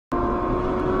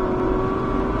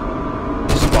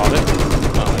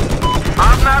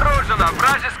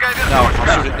No,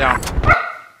 I'll shoot it down.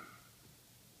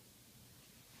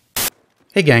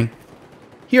 Hey gang,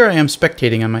 here I am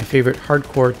spectating on my favorite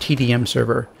Hardcore TDM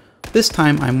server. This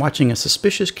time I'm watching a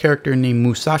suspicious character named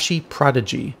Musashi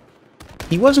Prodigy.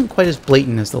 He wasn't quite as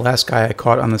blatant as the last guy I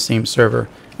caught on the same server,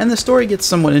 and the story gets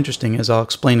somewhat interesting as I'll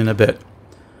explain in a bit.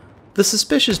 The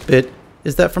suspicious bit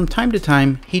is that from time to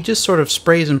time he just sort of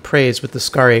sprays and prays with the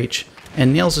Scar H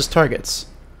and nails his targets.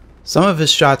 Some of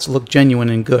his shots look genuine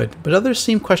and good, but others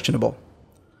seem questionable.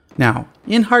 Now,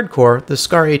 in Hardcore, the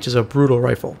Scar H is a brutal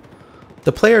rifle.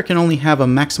 The player can only have a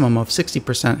maximum of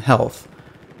 60% health,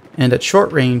 and at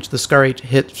short range the Scar H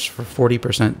hits for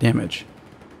 40% damage.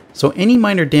 So any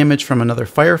minor damage from another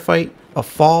firefight, a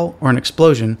fall, or an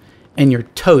explosion, and you're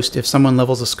toast if someone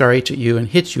levels a Scar H at you and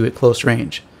hits you at close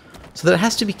range. So that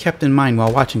has to be kept in mind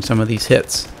while watching some of these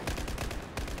hits.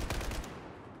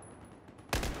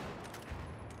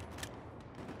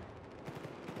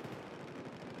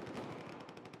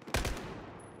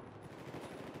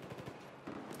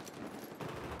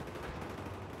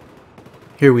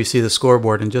 Here we see the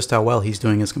scoreboard and just how well he's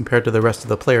doing as compared to the rest of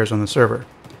the players on the server.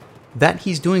 That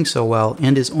he's doing so well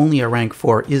and is only a rank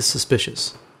 4 is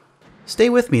suspicious. Stay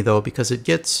with me though, because it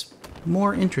gets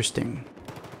more interesting.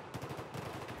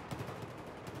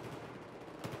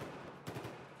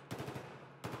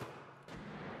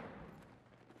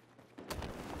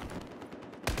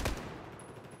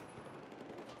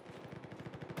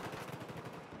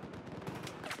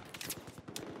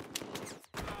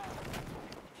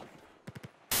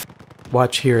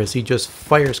 Watch here as he just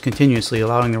fires continuously,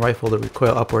 allowing the rifle to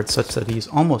recoil upwards such that he's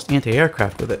almost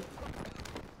anti-aircraft with it.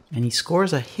 And he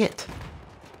scores a hit.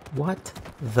 What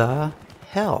the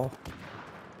hell?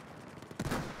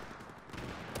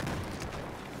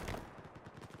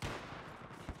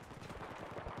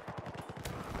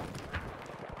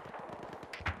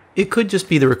 It could just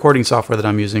be the recording software that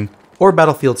I'm using, or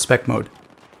Battlefield spec mode.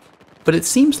 But it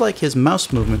seems like his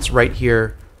mouse movements right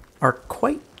here are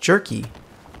quite jerky,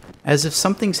 as if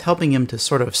something's helping him to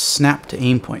sort of snap to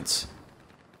aim points.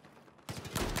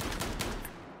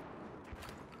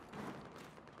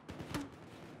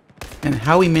 And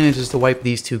how he manages to wipe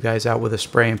these two guys out with a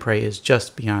spray and pray is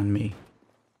just beyond me.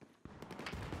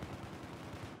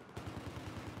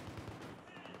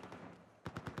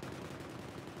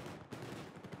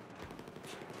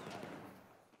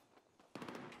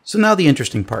 So now the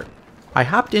interesting part. I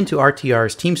hopped into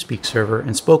RTR's TeamSpeak server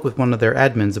and spoke with one of their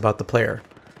admins about the player.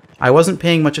 I wasn't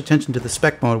paying much attention to the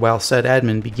spec mode while said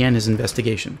admin began his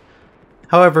investigation.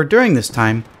 However, during this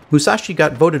time, Musashi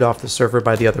got voted off the server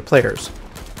by the other players,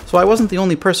 so I wasn't the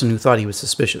only person who thought he was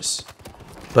suspicious.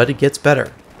 But it gets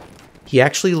better. He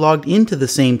actually logged into the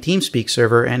same TeamSpeak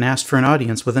server and asked for an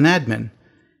audience with an admin.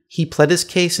 He pled his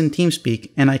case in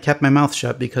TeamSpeak, and I kept my mouth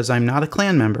shut because I'm not a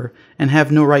clan member and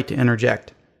have no right to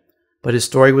interject. But his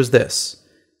story was this.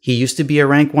 He used to be a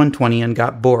rank 120 and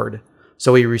got bored,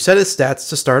 so he reset his stats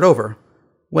to start over.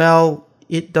 Well,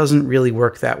 it doesn't really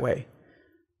work that way.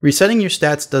 Resetting your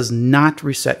stats does not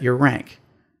reset your rank.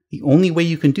 The only way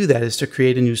you can do that is to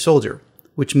create a new soldier,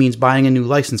 which means buying a new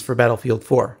license for Battlefield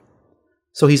 4.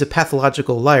 So he's a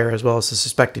pathological liar as well as a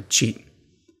suspected cheat.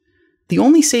 The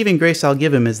only saving grace I'll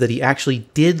give him is that he actually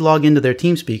did log into their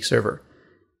TeamSpeak server.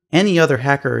 Any other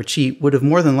hacker or cheat would have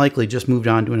more than likely just moved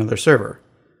on to another server.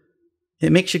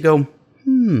 It makes you go,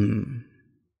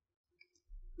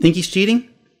 Think he's cheating?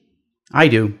 I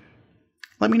do.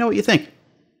 Let me know what you think.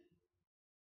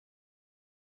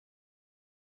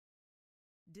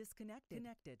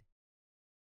 Disconnected.